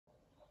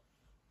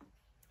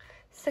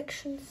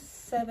Section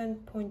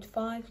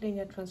 7.5,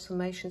 linear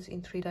transformations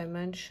in 3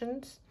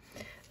 dimensions.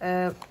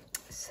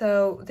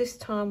 So this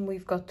time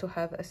we've got to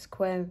have a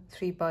square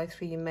 3 by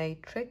 3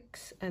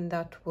 matrix, and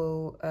that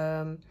will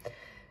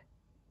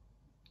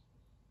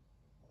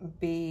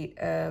be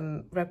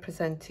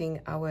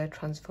representing our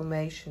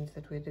transformations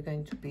that we're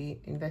going to be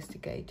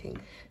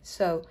investigating.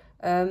 So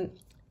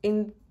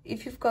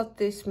if you've got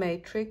this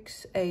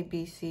matrix A,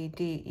 B, C,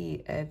 D,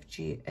 E, F,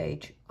 G,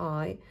 H,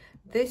 I,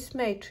 this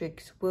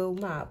matrix will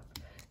map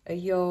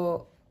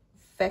your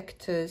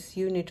vectors,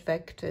 unit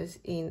vectors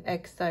in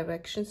X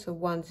direction, so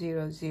 1,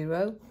 0,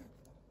 0,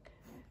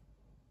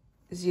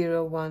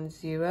 0, 1,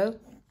 0,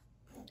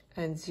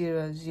 and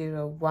 0,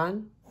 0,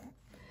 1,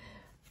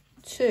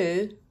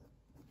 to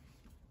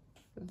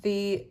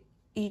the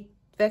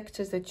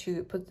vectors that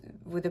you put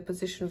with a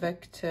position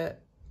vector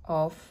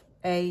of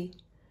A,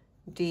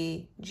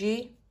 D,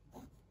 G,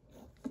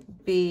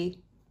 B,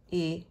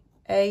 E,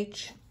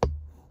 H,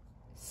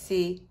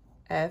 C,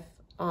 F,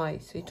 I.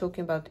 So you're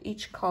talking about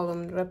each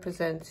column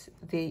represents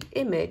the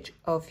image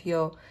of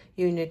your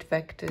unit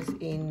vectors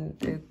in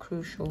the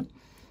crucial,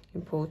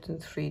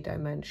 important 3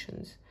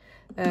 dimensions.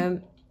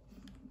 Now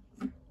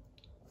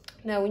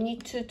we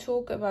need to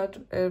talk about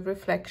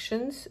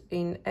reflections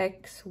in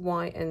X,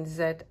 Y, and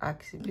Z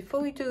axis.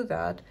 Before we do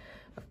that,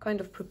 I've kind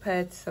of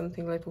prepared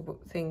something, little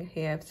thing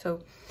here. So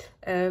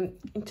in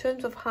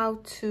terms of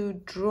how to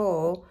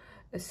draw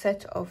a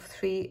set of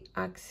 3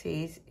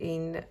 axes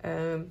in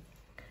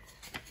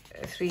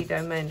 3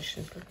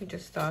 dimensions, let me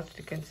just start it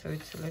again so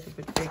it's a little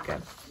bit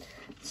bigger.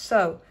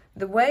 So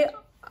the way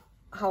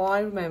how I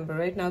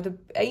remember it now,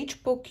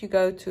 each book you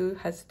go to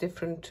has a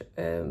different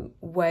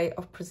way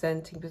of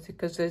presenting,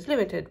 because there's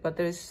limited, but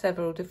there is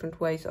several different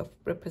ways of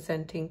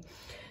representing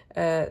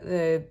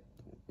the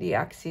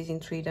axes in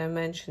 3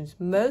 dimensions.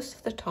 Most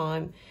of the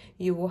time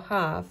you will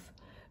have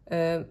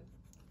a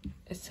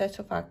set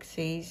of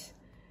axes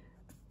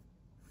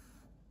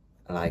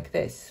like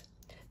this.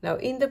 Now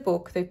in the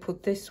book they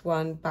put this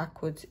one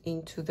backwards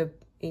into the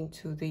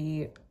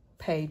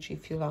page,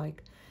 if you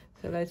like.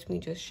 So let me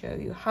just show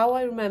you how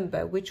I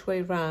remember which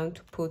way round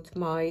to put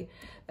my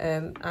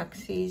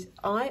axes.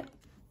 I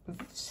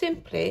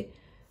simply,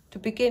 to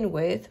begin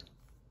with,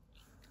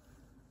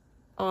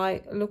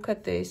 I look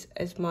at this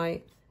as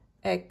my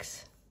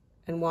X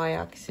and Y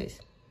axis,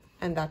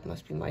 and that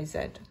must be my Z.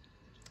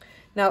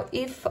 Now,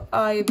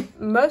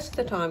 most of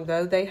the time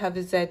though, they have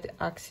a Z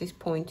axis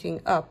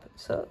pointing up,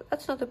 so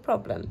that's not a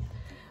problem.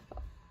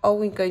 All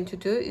we're going to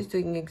do is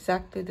doing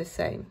exactly the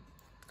same.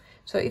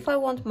 So if I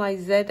want my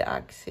Z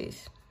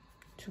axis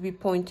to be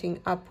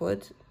pointing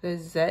upwards, there's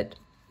Z.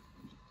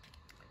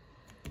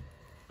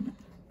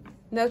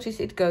 Notice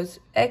it goes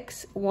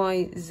X,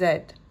 Y, Z.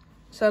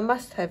 So I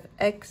must have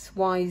X,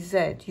 Y,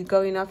 Z. You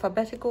go in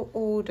alphabetical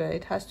order.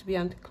 It has to be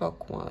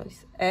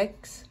anti-clockwise.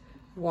 X,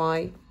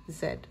 Y,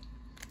 Z.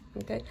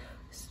 Okay.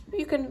 So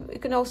you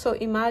can also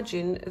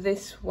imagine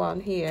this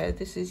one here.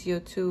 This is your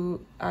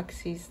 2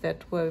 axes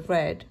that were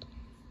red.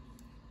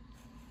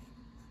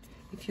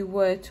 If you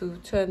were to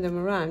turn them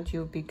around,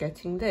 you'll be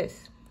getting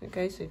this.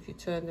 Okay, so if you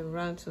turn them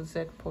around so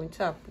Z points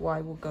up,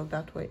 Y will go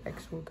that way,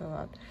 X will go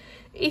out.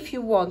 If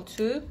you want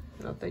to,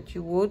 not that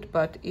you would,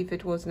 but if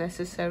it was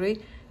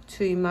necessary,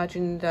 to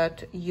imagine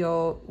that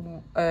your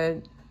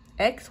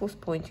X was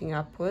pointing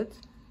upwards,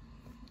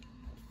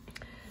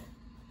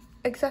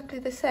 exactly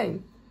the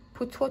same.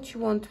 Put what you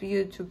want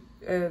you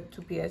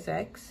to be as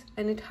X,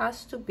 and it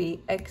has to be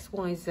X,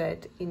 Y,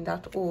 Z in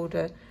that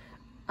order,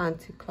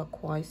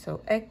 anti-clockwise.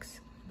 So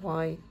X,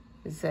 Y,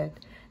 Z.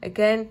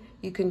 Again,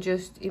 you can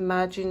just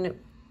imagine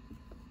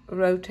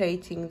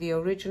rotating the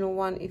original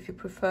one if you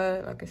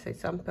prefer. Like I said,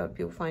 some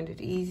people find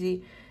it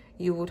easy.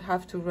 You would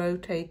have to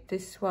rotate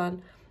this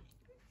one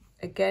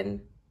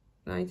again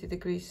 90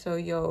 degrees, so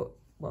your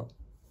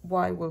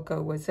Y will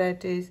go where Z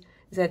is,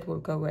 Z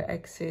will go where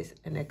X is,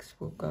 and X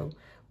will go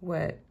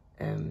where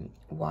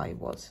Y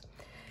was.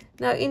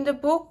 Now in the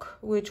book,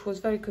 which was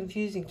very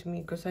confusing to me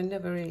because I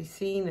never really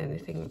seen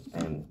anything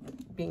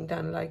being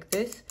done like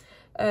this,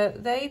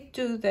 they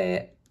do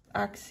their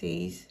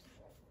axes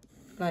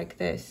like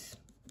this.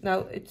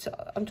 Now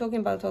I'm talking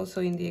about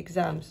also in the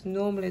exams.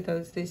 Normally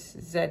this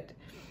Z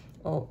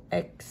or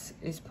X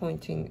is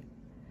pointing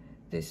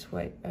this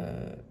way.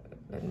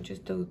 Let me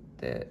just do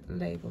the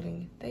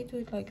labeling. They do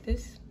it like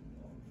this.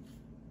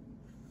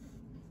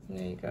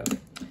 There you go.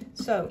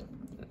 So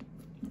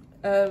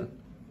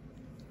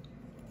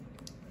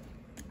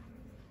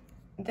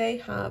they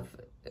have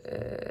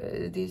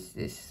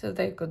this, so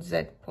they've got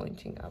Z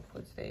pointing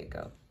upwards. There you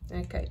go.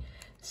 Okay,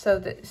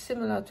 so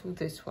similar to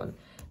this one.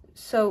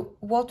 So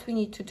what we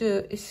need to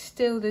do is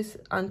still this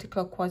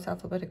anti-clockwise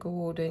alphabetical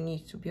order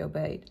needs to be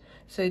obeyed.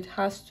 So it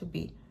has to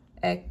be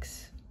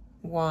X,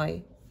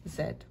 Y,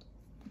 Z.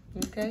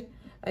 Okay,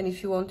 and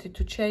if you wanted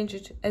to change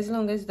it, as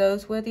long as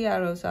those where the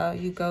arrows are,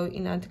 you go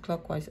in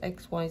anti-clockwise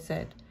X, Y,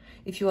 Z.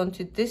 If you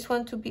wanted this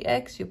one to be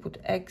X, you put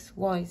X,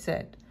 Y, Z.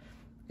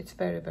 It's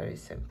very, very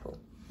simple.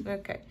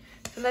 Okay,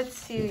 so let's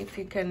see if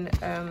you can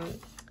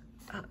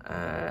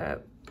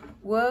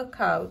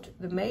work out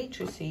the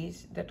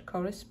matrices that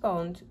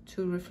correspond to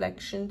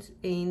reflections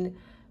in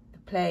the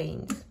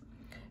planes.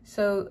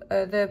 So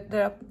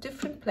there are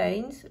different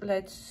planes.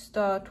 Let's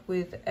start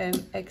with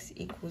x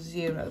equals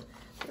 0.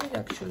 Let me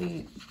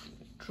actually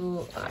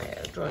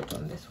draw it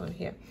on this one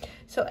here.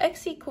 So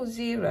x equals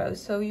 0,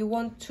 so you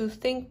want to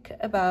think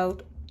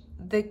about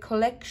the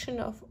collection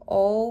of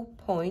all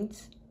points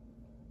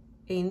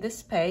in the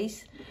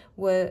space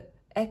where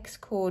x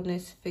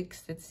coordinates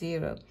fixed at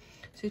 0.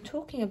 So you're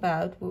talking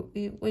about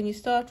when you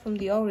start from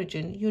the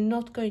origin, you're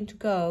not going to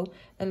go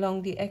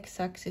along the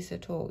x-axis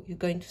at all.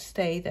 You're going to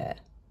stay there.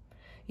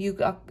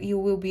 You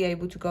will be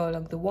able to go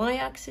along the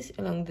y-axis,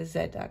 along the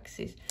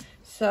z-axis.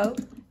 So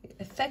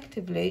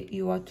effectively,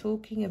 you are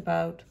talking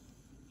about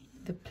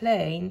the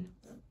plane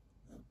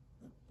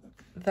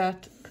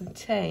that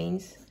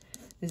contains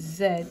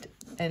z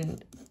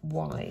and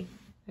y.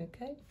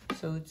 Okay,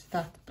 so it's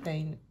that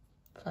plane,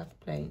 flat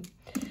plane.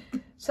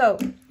 So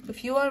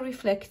if you are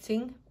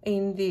reflecting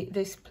in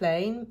this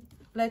plane,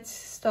 let's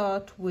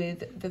start with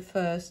the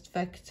first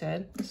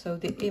vector. So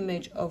the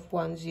image of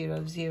 1,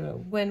 0,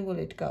 0. When will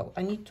it go?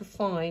 I need to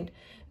find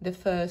the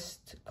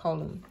first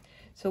column.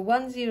 So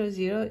 1, 0,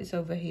 0 is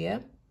over here.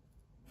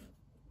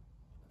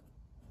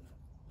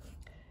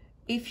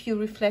 If you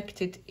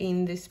reflect it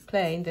in this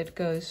plane that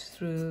goes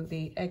through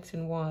the x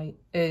and y,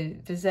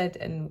 the z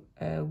and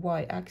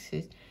y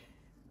axis,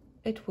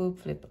 it will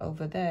flip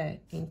over there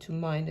into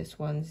minus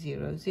 1,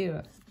 0,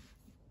 0.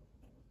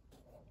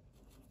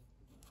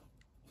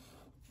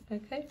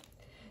 Okay,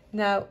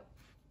 now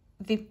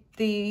the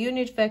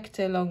unit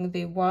vector along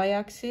the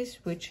y-axis,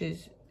 which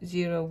is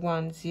 0,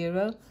 1,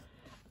 0,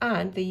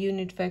 and the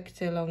unit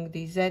vector along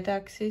the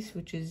z-axis,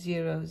 which is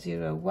 0,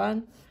 0,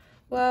 1,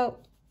 well,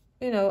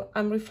 you know,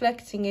 I'm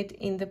reflecting it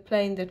in the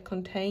plane that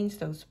contains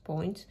those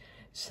points,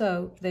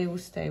 so they will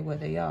stay where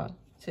they are.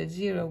 So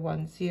 0,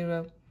 1,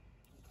 0,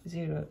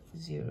 0,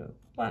 0,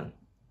 1.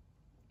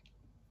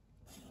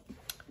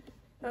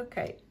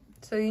 Okay,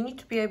 so you need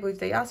to be able, if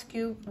they ask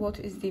you what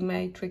is the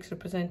matrix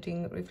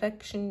representing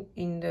reflection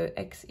in the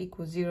x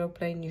equals 0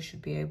 plane, you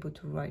should be able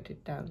to write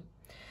it down.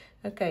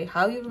 Okay,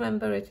 how you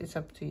remember it is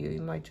up to you.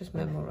 You might just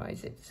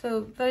memorize it.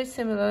 So very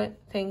similar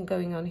thing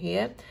going on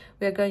here.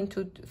 We are going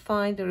to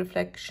find the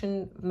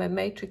reflection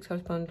matrix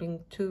corresponding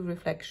to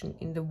reflection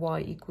in the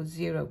y equals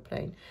 0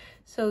 plane.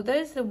 So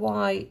there's the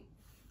y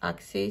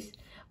axis.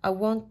 I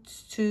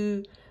want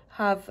to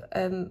have,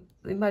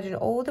 imagine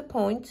all the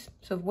points.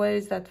 So where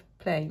is that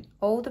plane?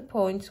 All the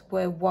points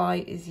where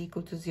y is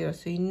equal to 0.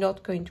 So you're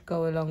not going to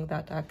go along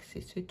that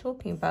axis. So you're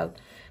talking about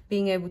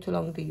being able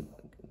to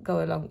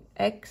go along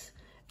x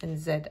and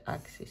z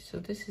axis. So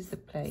this is the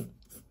plane.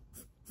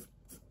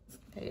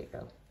 There you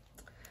go.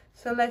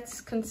 So let's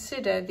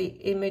consider the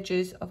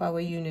images of our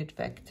unit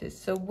vectors.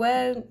 So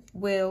where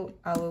will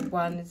our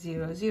 1,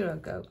 0, 0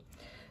 go?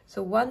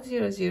 So 1,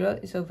 0, 0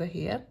 is over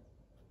here.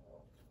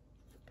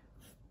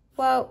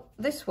 Well,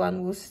 this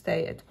one will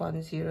stay at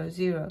 1, 0,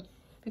 0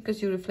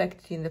 because you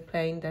reflect it in the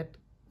plane that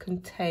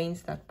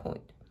contains that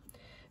point.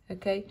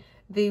 Okay,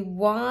 the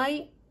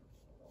y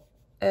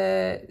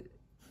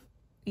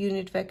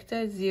unit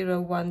vector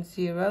 0, 1,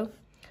 0,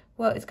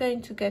 well, it's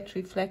going to get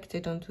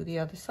reflected onto the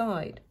other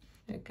side.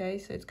 Okay,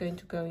 so it's going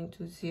to go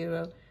into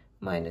 0,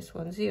 minus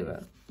 1,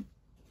 0.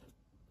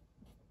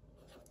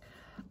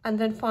 And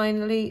then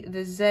finally,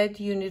 the z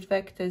unit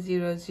vector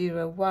 0,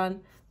 0,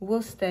 1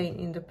 will stay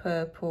in the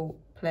purple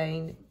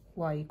plane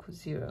y equals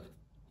 0.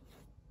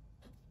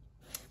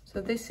 So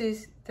this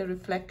is the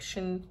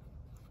reflection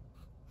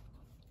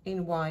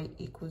in y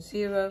equals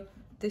 0.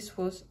 This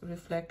was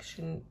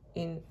reflection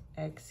in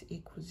x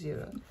equals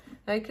 0.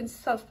 Now you can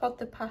spot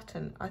the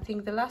pattern. I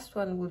think the last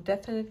one will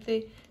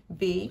definitely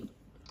be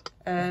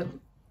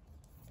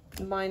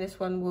minus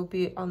 1 will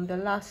be on the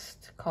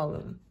last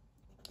column.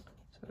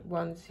 So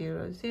 1,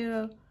 0,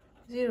 0,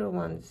 0,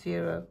 1,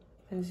 0,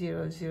 and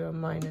 0, 0,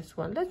 minus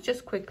 1. Let's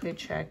just quickly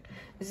check.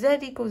 Z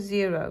equals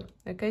 0.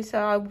 Okay,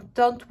 so I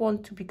don't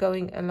want to be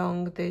going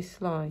along this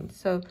line.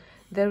 So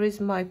there is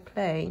my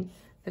plane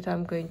that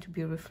I'm going to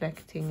be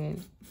reflecting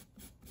in.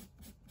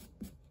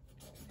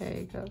 There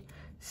you go.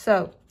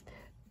 So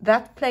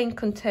that plane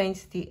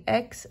contains the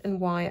x and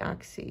y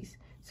axes.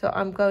 So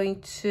I'm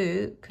going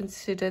to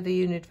consider the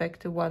unit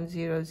vector 1,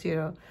 0,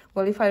 0.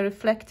 Well, if I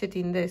reflect it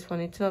in this one,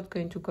 it's not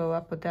going to go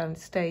up or down, it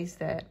stays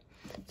there.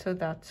 So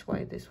that's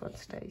why this one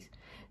stays.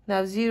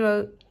 Now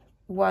 0,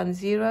 1,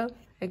 0,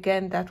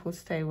 again, that will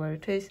stay where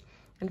it is.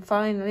 And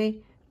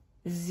finally,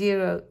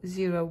 0,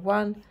 0,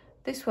 1,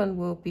 this one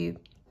will be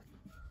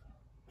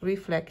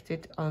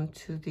reflected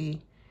onto the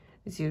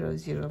 0,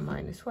 0,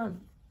 minus 1.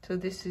 So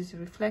this is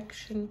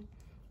reflection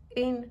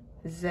in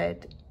z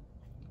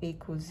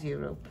equals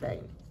 0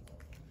 plane.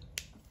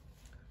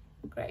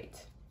 Great.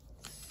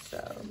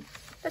 So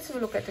let's have a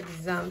look at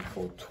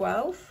example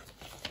 12.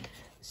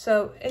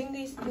 So in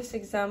this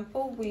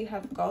example, we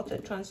have got a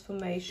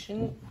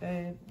transformation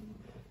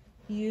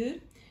U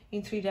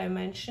in 3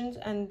 dimensions,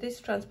 and this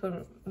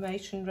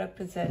transformation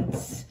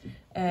represents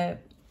the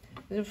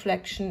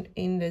reflection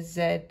in the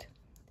z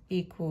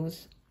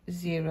equals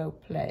 0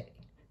 plane,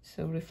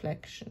 so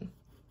reflection.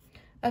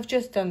 I've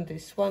just done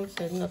this one,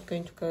 so I'm not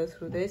going to go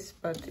through this,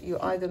 but you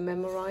either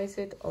memorize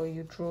it or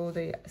you draw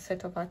the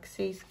set of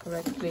axes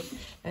correctly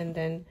and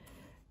then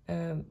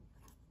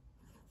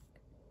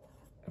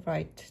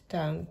write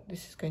down.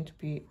 This is going to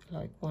be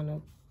like 1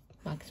 or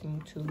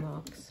maximum 2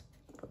 marks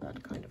for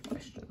that kind of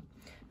question.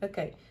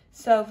 Okay,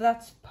 so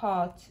that's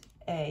part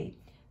A.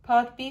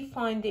 Part B,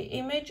 find the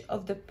image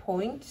of the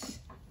points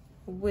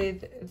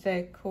with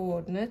their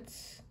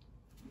coordinates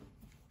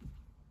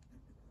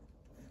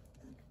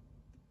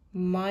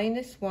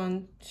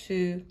 -1,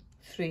 2,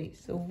 3.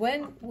 So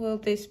when will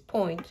this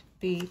point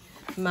be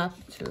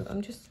mapped to?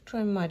 I'm just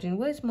trying to imagine,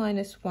 where's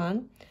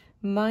 -1?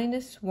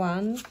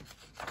 -1,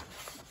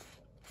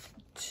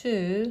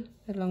 2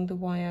 along the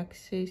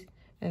y-axis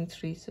and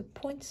 3. So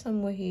point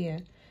somewhere here.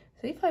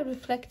 So if I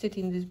reflect it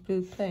in this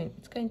blue plane,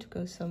 it's going to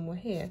go somewhere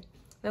here.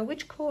 Now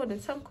which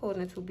coordinates? Some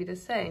coordinates will be the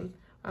same.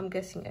 I'm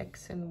guessing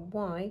x and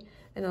y,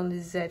 and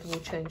only z will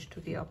change to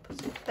the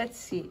opposite. Let's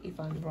see if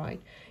I'm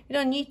right. You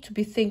don't need to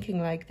be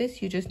thinking like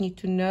this. You just need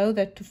to know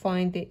that to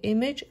find the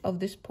image of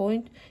this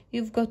point,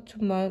 you've got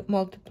to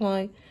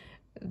multiply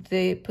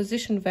the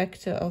position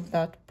vector of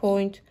that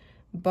point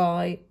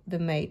by the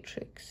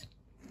matrix.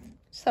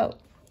 So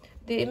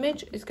the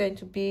image is going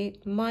to be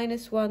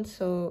 -1,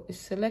 so it's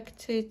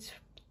selected.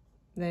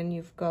 Then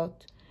you've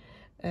got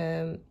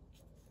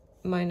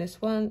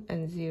 -1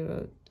 and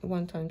 0,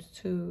 1 times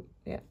 2,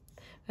 yeah.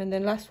 And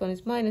then last one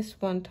is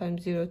 -1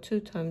 times 0, 2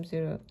 times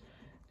 0,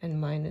 and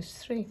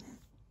 -3.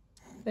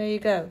 There you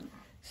go.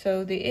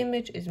 So the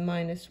image is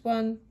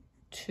 -1,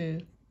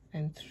 2,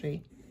 and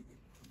 3.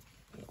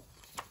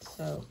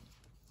 So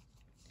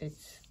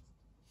it's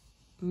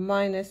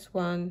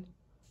 -1,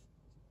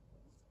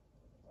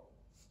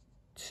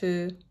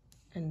 2,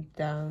 and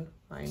down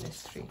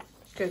 -3.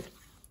 Good.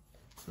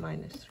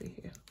 -3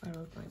 here. I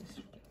wrote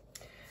 -3.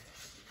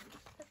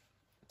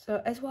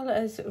 So as well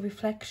as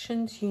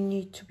reflections, you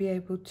need to be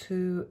able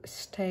to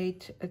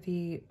state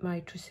the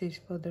matrices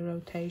for the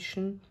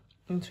rotation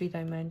in 3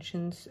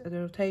 dimensions.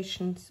 The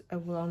rotations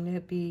will only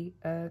be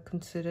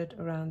considered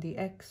around the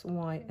x,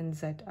 y, and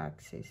z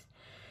axis.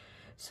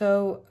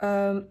 So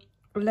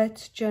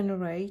let's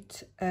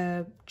generate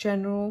a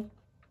general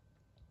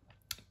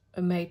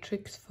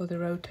matrix for the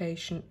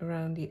rotation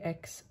around the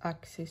x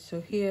axis. So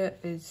here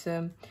is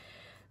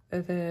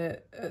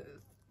the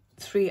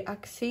 3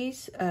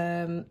 axes,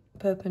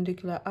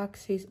 perpendicular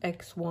axes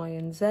x, y,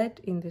 and z.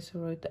 In this,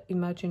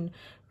 imagine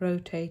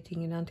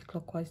rotating in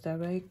anti-clockwise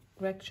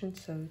direction,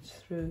 so it's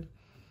through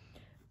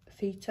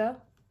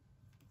theta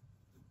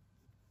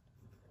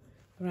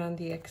around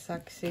the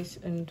x-axis,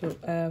 and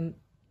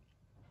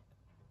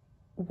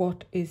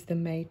what is the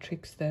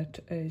matrix that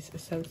is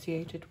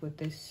associated with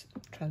this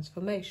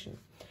transformation.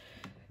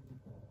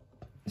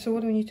 So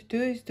what we need to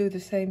do is do the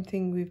same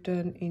thing we've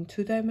done in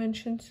 2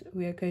 dimensions.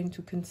 We are going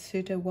to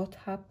consider what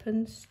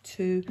happens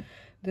to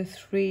the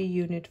 3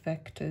 unit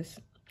vectors.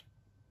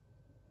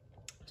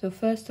 So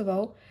first of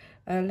all,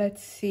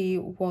 let's see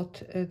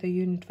what the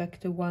unit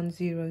vector 1,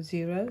 0,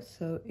 0,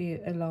 so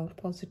along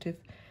positive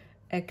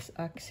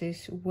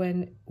x-axis,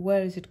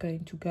 where is it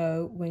going to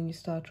go when you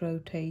start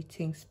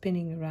rotating,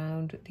 spinning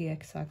around the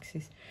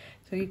x-axis?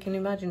 So you can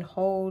imagine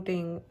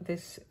holding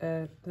this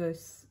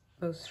those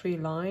 3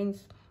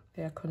 lines.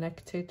 They are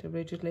connected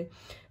rigidly,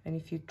 and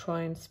if you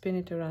try and spin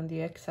it around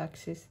the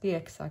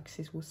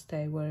x-axis will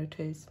stay where it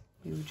is.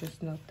 You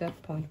just note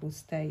that point will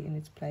stay in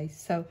its place.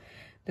 So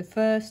the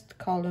first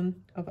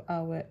column of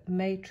our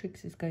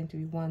matrix is going to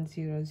be 1,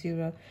 0,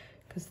 0,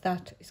 because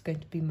that is going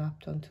to be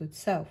mapped onto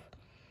itself.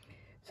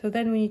 So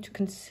then we need to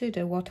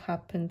consider what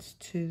happens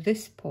to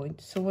this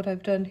point. So what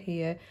I've done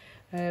here,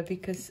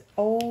 because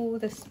all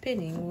the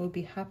spinning will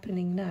be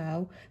happening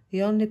now,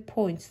 the only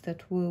points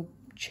that will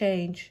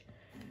change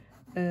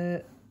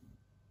their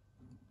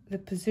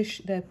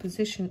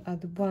position are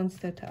the ones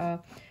that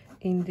are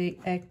in the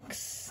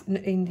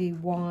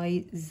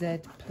y, z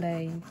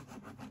plane.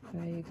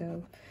 There you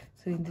go.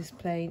 So in this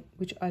plane,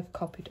 which I've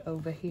copied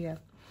over here.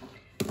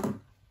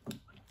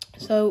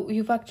 So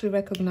you've actually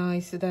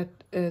recognized that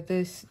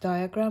this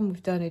diagram,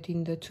 we've done it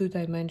in the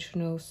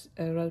 2-dimensional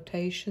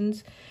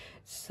rotations.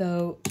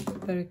 So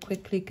very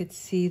quickly you could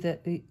see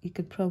that you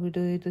could probably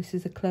do it. This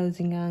is a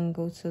closing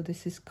angle, so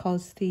this is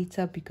cos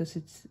theta, because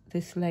it's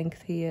this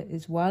length here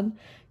is 1,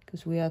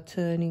 because we are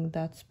turning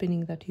that,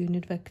 spinning that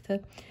unit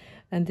vector,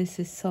 and this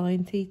is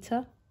sine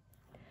theta.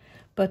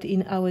 But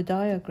in our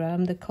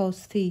diagram, the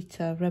cos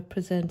theta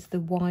represents the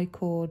y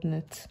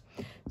coordinate,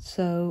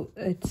 so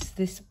it's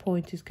this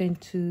point is going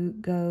to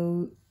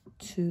go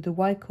to the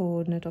y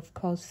coordinate of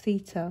cos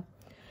theta,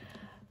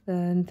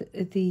 and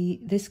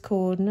this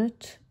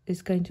coordinate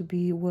is going to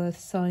be worth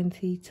sine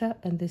theta,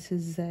 and this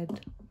is z.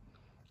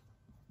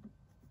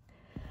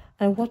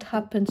 And what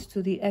happens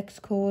to the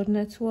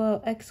x-coordinates?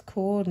 Well,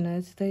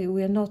 x-coordinates,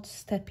 we are not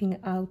stepping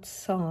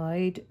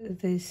outside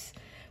this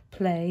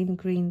plane,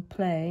 green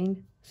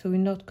plane, so we're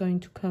not going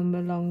to come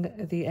along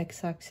the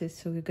x-axis,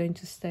 so we're going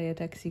to stay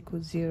at x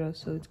equals 0,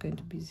 so it's going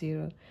to be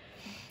 0.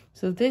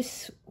 So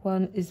this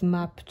one is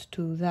mapped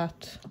to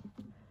that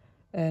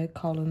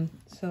column.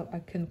 So I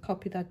can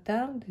copy that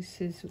down.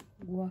 This is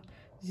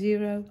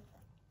 0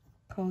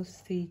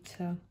 cos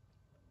theta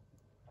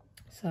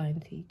sine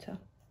theta.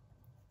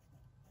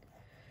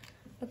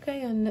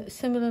 Okay, and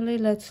similarly,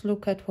 let's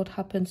look at what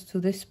happens to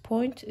this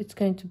point. It's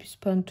going to be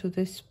spun to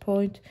this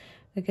point.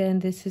 Again,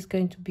 this is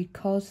going to be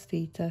cos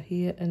theta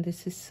here, and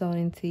this is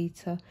sine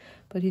theta.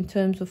 But in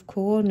terms of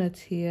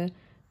coordinates here,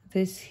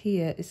 this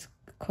here is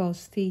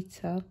cos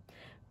theta,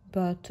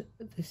 but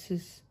this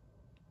is,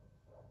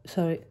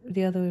 sorry,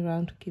 the other way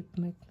around.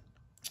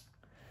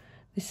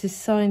 This is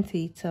sine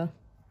theta.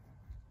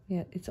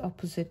 Yeah, it's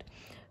opposite,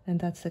 and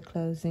that's the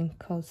closing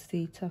cos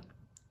theta.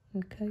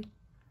 Okay.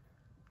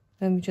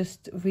 Let me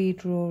just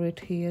redraw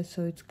it here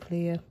so it's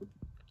clear.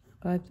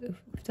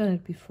 I've done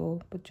it before,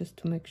 but just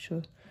to make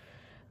sure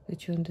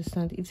that you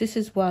understand. If this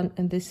is 1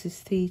 and this is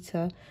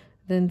theta,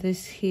 then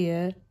this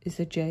here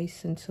is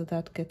adjacent, so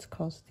that gets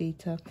cos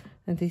theta,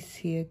 and this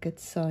here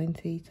gets sine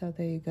theta.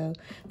 There you go.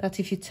 That's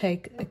if you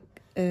take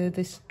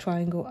this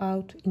triangle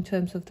out. In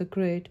terms of the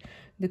grid,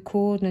 the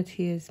coordinate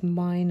here is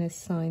minus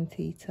sine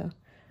theta,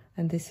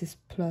 and this is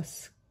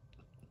plus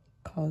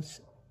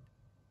cos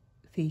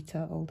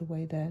theta all the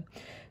way there.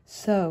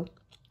 So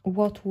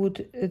what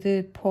would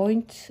the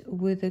point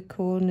with the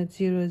coordinate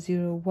 0,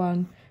 0,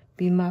 1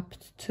 be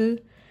mapped to?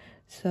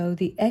 So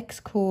the x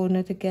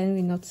coordinate, again,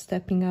 we're not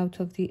stepping out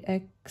of the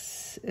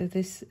x,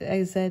 this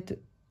z,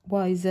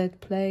 y, z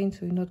plane, so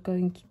we're not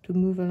going to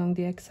move along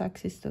the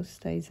x-axis, so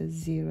stays as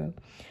 0.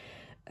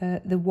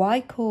 The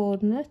y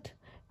coordinate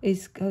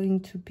is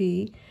going to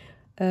be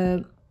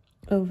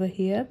over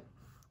here,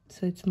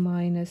 so it's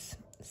minus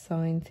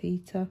sine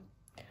theta.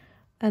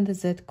 And the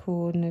z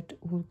coordinate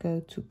will go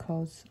to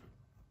cos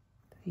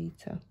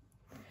theta.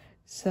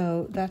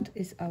 So that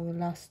is our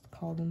last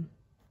column.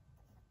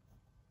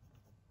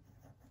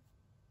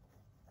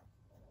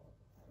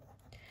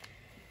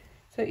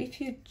 So if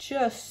you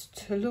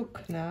just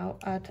look now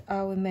at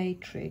our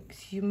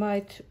matrix, you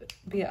might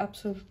be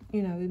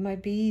it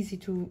might be easy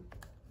to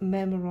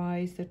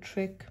memorize the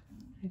trick.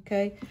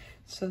 Okay,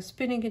 so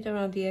spinning it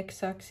around the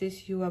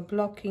x-axis, you are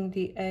blocking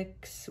the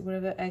x,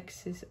 wherever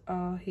x's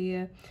are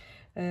here.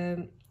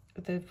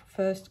 The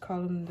first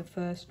column, the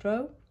first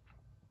row,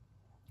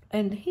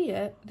 and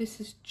here this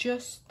is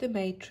just the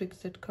matrix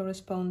that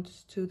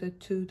corresponds to the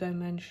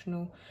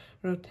two-dimensional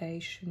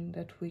rotation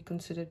that we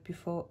considered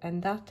before,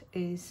 and that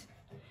is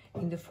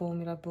in the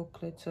formula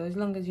booklet. So as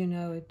long as you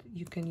know it,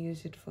 you can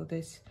use it for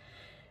this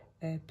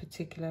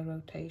particular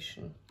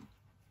rotation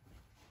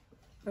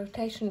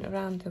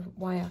around the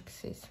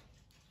y-axis.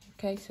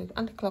 Okay, so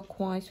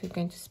anti-clockwise, we're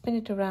going to spin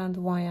it around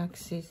the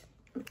y-axis.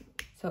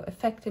 So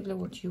effectively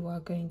what you are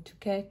going to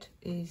get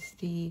is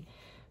the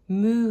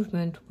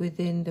movement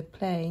within the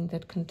plane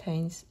that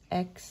contains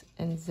x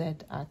and z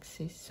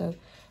axis. So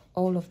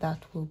all of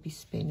that will be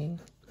spinning.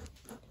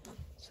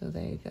 So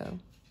there you go.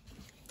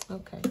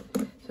 Okay,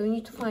 so we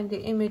need to find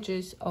the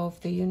images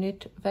of the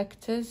unit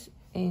vectors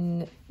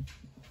in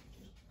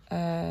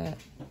 1,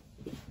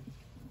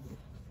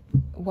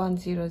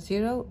 0,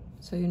 0.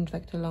 So unit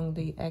vector along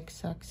the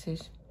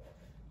x-axis,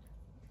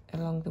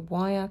 along the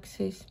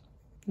y-axis.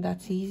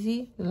 That's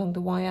easy. Along the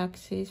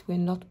y-axis, we're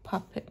not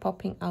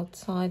popping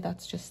outside.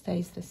 That just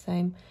stays the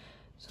same.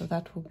 So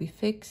that will be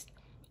fixed.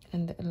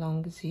 And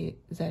along the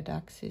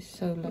z-axis.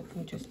 So let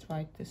me just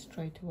write this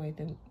straight away.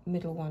 The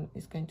middle one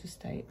is going to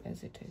stay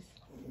as it is.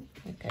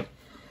 Okay.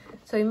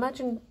 So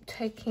imagine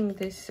taking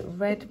this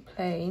red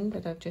plane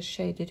that I've just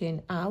shaded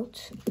in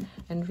out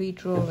and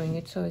redrawing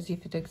it so as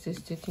if it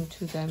existed in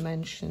 2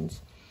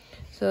 dimensions.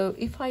 So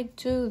if I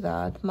do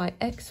that, my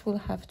x will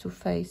have to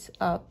face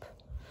up.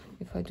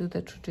 If I do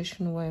the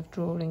traditional way of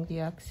drawing the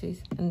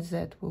axis, and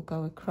z will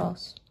go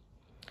across.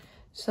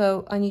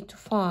 So I need to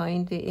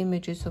find the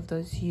images of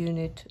those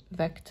unit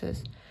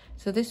vectors.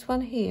 So this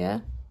one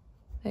here,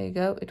 there you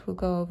go, it will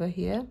go over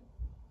here.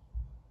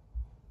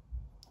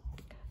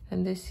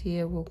 And this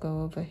here will go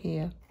over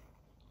here.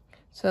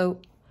 So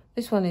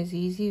this one is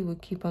easy, we'll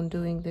keep on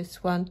doing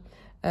this one.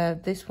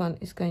 This one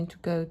is going to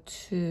go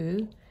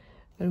to,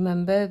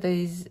 remember,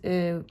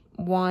 the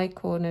y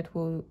coordinate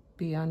will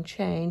be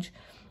unchanged.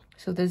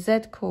 So the z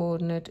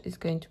coordinate is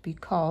going to be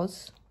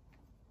cos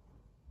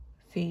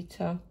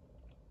theta,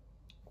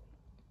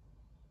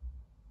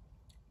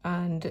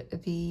 and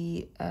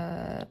the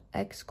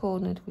x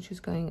coordinate, which is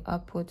going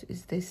upwards,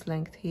 is this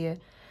length here.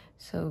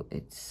 So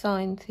it's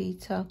sine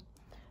theta,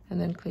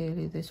 and then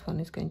clearly this one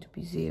is going to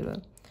be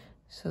 0.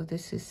 So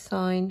this is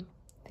sine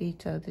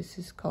theta, this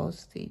is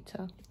cos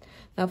theta.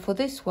 Now for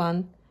this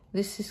one,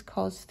 this is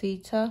cos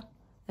theta,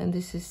 and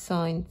this is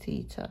sine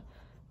theta.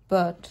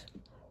 But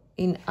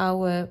in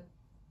our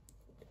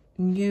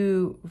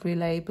new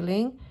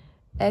relabeling,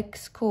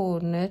 x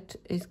coordinate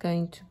is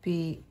going to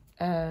be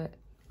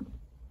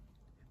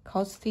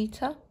cos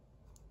theta,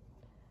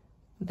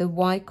 the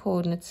y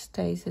coordinate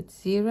stays at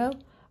 0,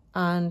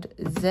 and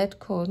z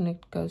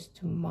coordinate goes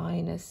to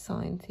minus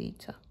sine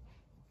theta.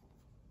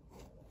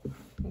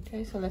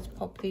 Okay, so let's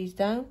pop these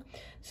down.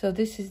 So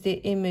this is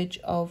the image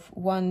of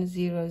 1,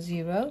 0,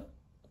 0.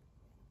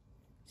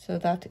 So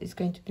that is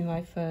going to be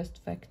my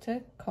first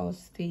vector,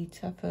 cos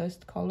theta,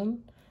 first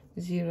column,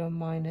 0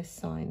 minus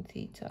sine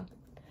theta.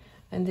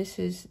 And this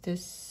is the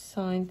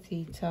sine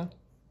theta,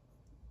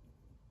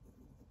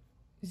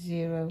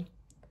 0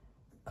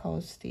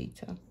 cos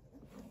theta.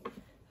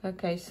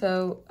 Okay,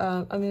 so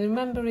I mean,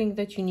 remembering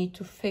that you need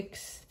to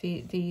fix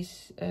the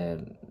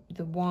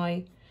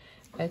y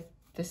at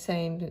the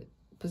same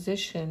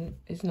position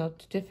is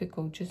not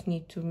difficult. Just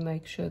need to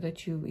make sure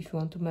that you, if you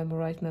want to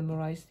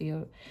memorize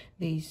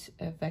these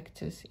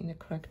vectors in the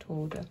correct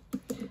order.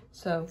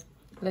 So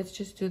let's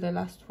just do the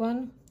last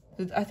one.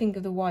 I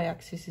think the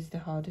y-axis is the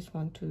hardest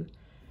one to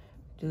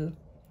do.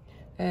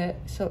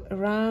 So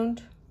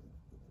around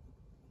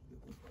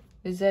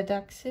the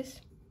z-axis.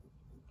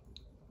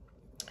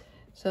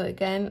 So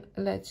again,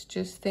 let's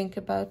just think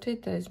about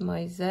it. There's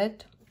my z,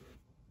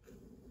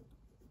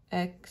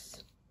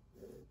 x,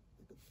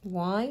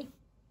 y.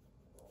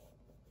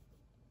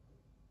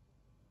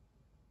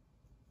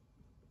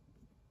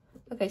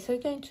 Okay, so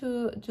we're going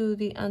to do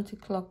the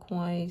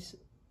anti-clockwise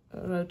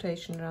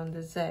rotation around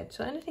the z.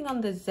 So anything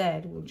on the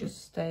z will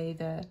just stay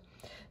there.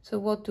 So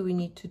what do we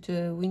need to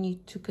do? We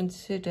need to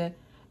consider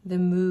the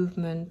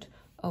movement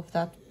of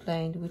that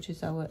plane, which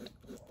is our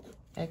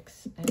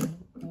x and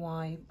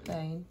y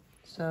plane.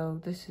 So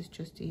this is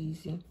just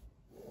easy.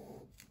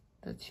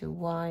 That's your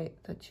y,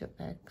 that's your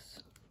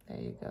x. There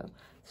you go.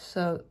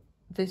 So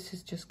this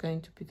is just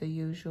going to be the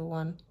usual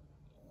one.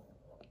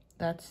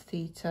 That's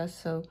theta.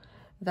 So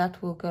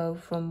that will go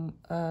from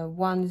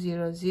 1,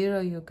 0, 0.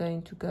 You're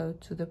going to go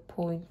to the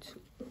point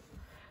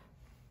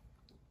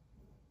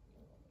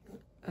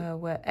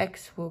where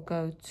x will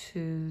go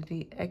to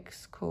the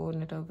x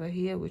coordinate over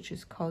here, which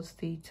is cos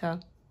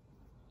theta.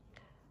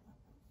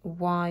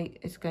 Y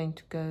is going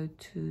to go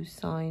to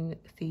sine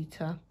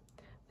theta,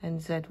 and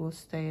z will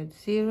stay at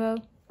 0.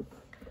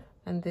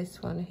 And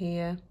this one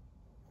here,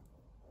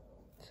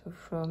 so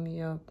from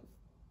your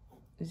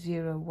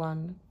 0,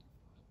 1,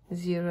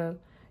 0,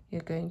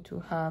 you're going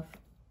to have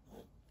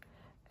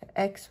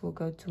x will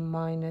go to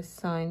minus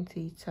sine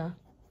theta,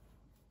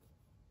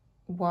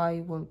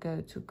 y will go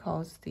to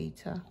cos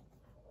theta,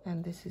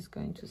 and this is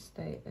going to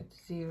stay at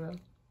 0.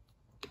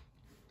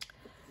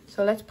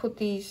 So let's put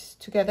these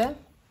together.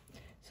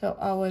 So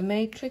our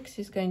matrix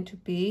is going to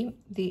be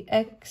the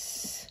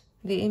x,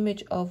 the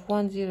image of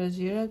 1, 0,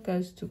 0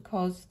 goes to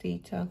cos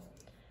theta,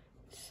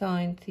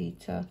 sine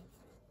theta,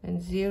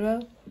 and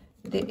 0.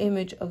 The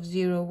image of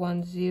 0,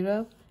 1,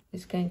 0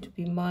 is going to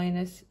be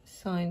minus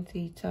sine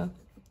theta,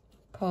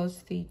 cos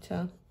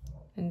theta,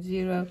 and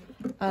 0.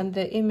 And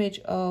the image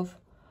of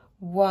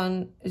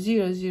 1,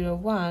 0, 0,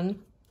 1,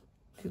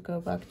 if you go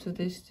back to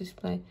this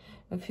display,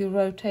 if you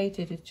rotate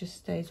it, it just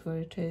stays where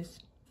it is.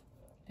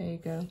 There you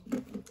go.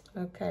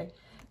 Okay,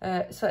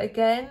 so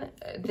again,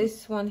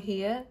 this one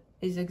here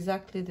is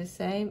exactly the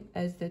same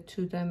as the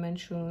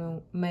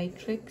two-dimensional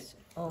matrix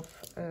of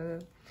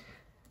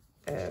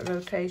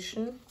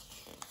rotation.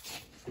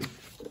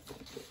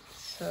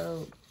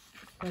 So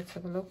let's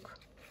have a look.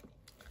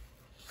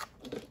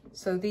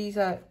 So these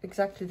are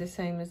exactly the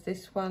same as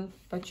this one,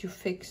 but you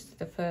fixed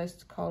the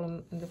first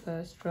column and the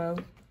first row.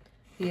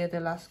 Here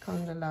the last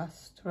column, the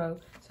last row.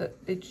 So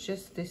it's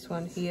just this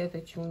one here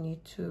that you'll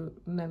need to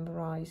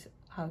memorize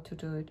how to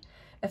do it.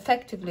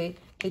 Effectively,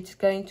 it's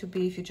going to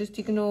be, if you just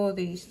ignore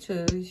these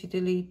two, if you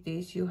delete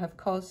these, you have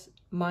cos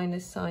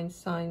minus sine,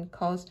 sine,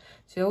 cos.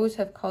 So you always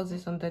have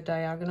coses on the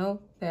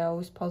diagonal. They're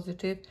always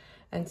positive,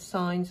 and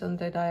sines on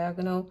the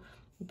diagonal.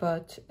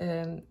 But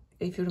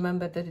if you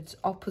remember that it's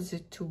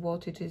opposite to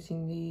what it is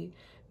in the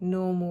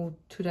normal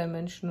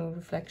two-dimensional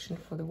reflection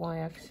for the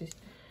y-axis,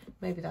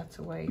 maybe that's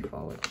a way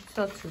forward. It's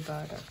not too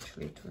bad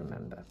actually to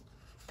remember.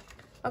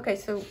 Okay,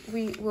 so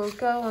we will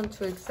go on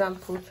to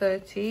example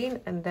 13,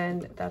 and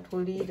then that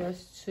will lead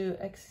us to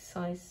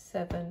exercise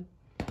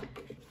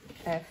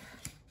 7F,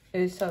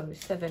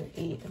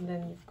 7E, and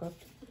then we've got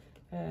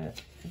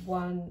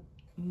one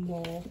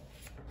more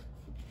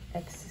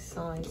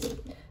exercise.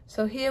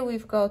 So here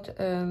we've got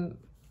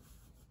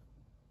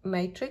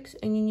matrix,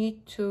 and you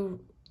need to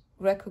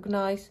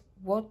recognize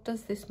what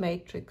does this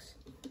matrix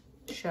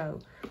show.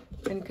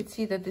 And you can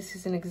see that this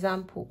is an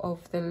example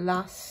of the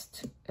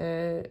last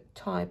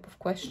type of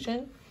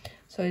question.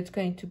 So it's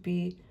going to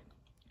be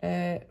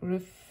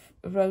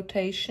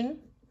rotation.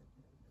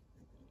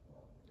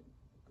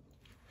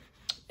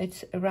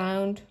 It's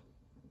around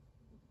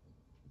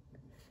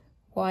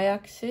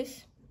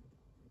y-axis,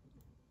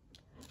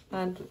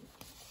 and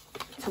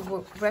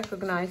to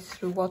recognize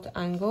through what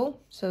angle.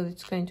 So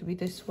it's going to be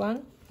this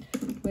one.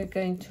 We're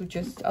going to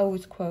just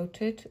always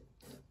quote it.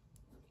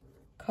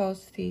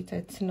 Cos theta,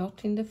 it's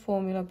not in the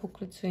formula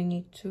booklet, so you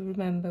need to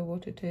remember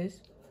what it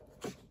is.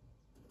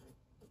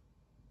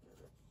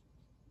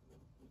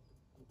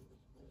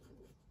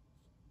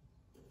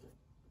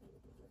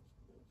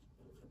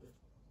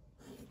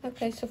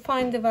 Okay, so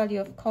find the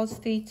value of cos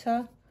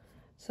theta.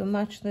 So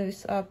match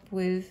this up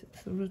with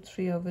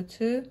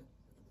 √3/2.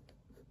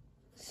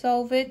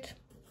 Solve it.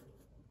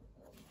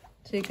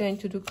 So you're going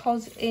to do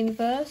cos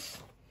inverse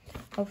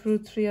of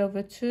root 3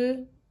 over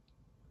 2.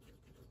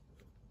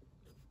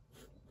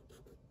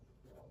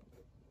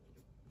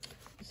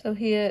 So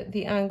here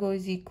the angle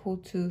is equal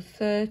to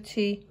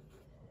 30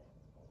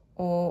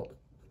 or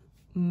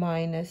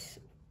minus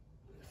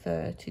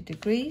 30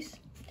 degrees.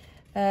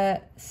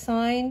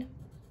 Sine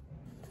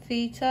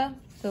theta,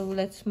 so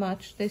let's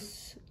match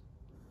this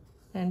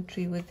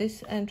entry with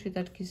this entry.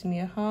 That gives me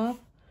a half.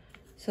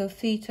 So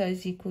theta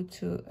is equal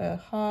to a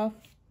half,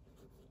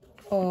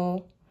 or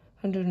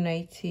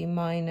 180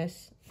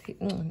 minus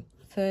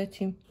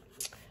 30,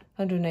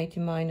 180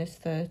 minus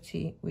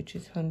 30, which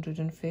is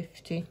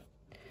 150.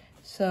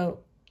 So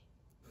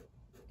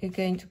you're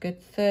going to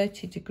get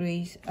 30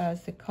 degrees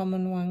as the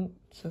common one,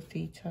 so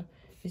theta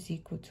is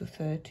equal to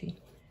 30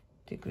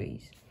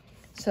 degrees.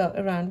 So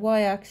around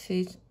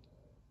y-axis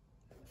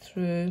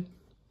through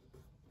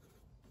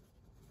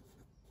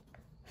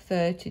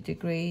 30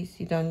 degrees,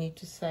 you don't need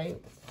to say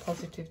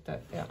positive,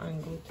 that the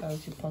angle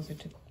tells you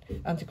positive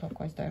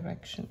anti-clockwise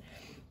direction.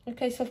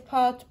 Okay, so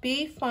part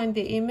B, find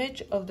the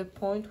image of the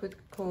point with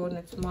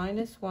coordinates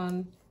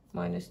 -1,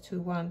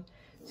 -2, 1.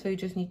 So you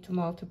just need to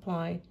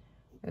multiply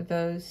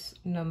those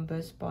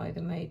numbers by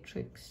the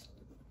matrix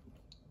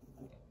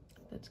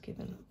that's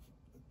given.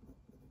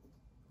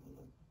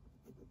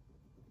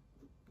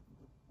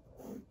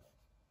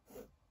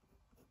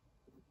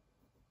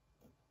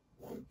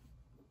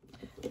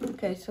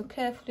 Okay, so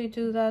carefully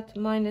do that.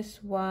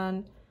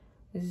 -1,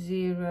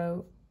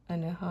 0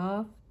 and a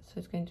half. So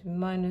it's going to be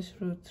minus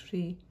root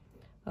 3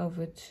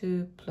 over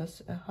 2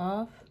 plus a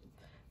half.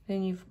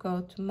 Then you've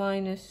got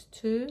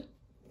 -2,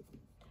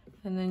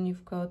 and then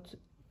you've got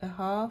a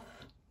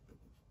half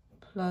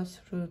plus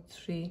root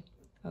 3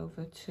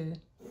 over 2.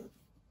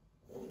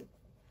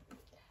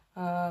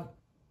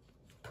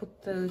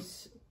 Put the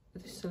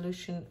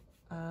solution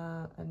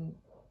and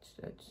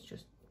let's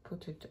just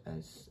put it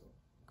as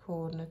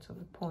coordinates of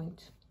a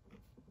point.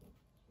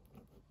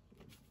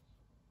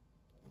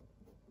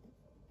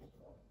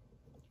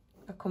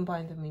 I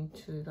combine them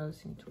into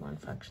one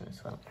fraction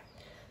as well.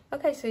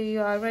 Okay, so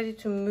you are ready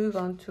to move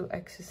on to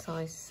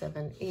exercise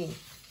 7E.